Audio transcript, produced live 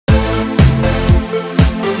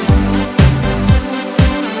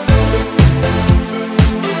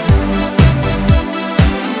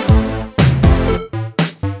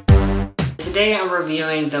today I'm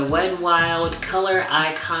reviewing the Wet n Wild Color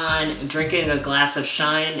Icon Drinking a Glass of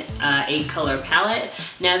Shine 8-color palette.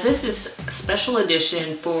 Now this is special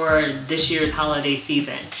edition for this year's holiday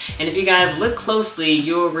season. And if you guys look closely,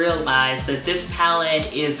 you'll realize that this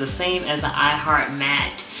palette is the same as the I Heart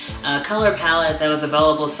Matte color palette that was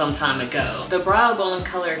available some time ago. The brow bone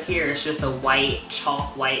color here is just a white,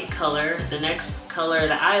 chalk white color. The next color,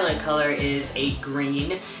 the eyelid color, is a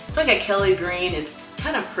green. It's like a Kelly green. It's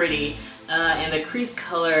kind of pretty. And the crease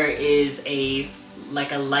color is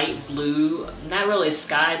like a light blue, not really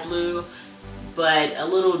sky blue, but a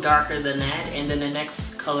little darker than that. And then the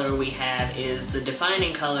next color we have is the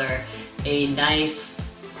defining color, a nice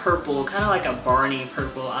purple, kind of like a Barney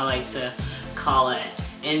purple, I like to call it.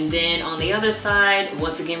 And then on the other side,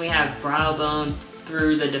 once again, we have brow bone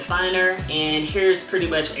through the definer, and here's pretty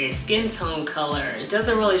much a skin tone color. It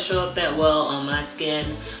doesn't really show up that well on my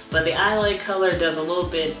skin, but the eyelid color does a little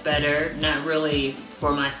bit better, not really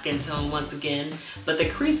for my skin tone once again, but the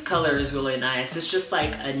crease color is really nice. It's just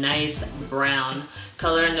like a nice brown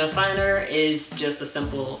color, and the definer is just a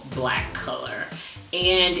simple black color.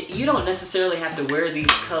 And you don't necessarily have to wear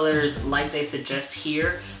these colors like they suggest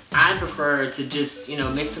here. I prefer to just,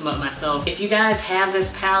 mix them up myself. If you guys have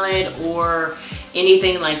this palette or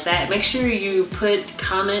anything like that, make sure you put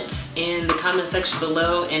comments in the comment section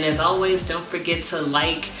below. And as always, don't forget to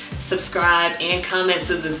like, subscribe, and comment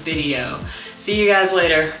to this video. See you guys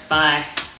later. Bye.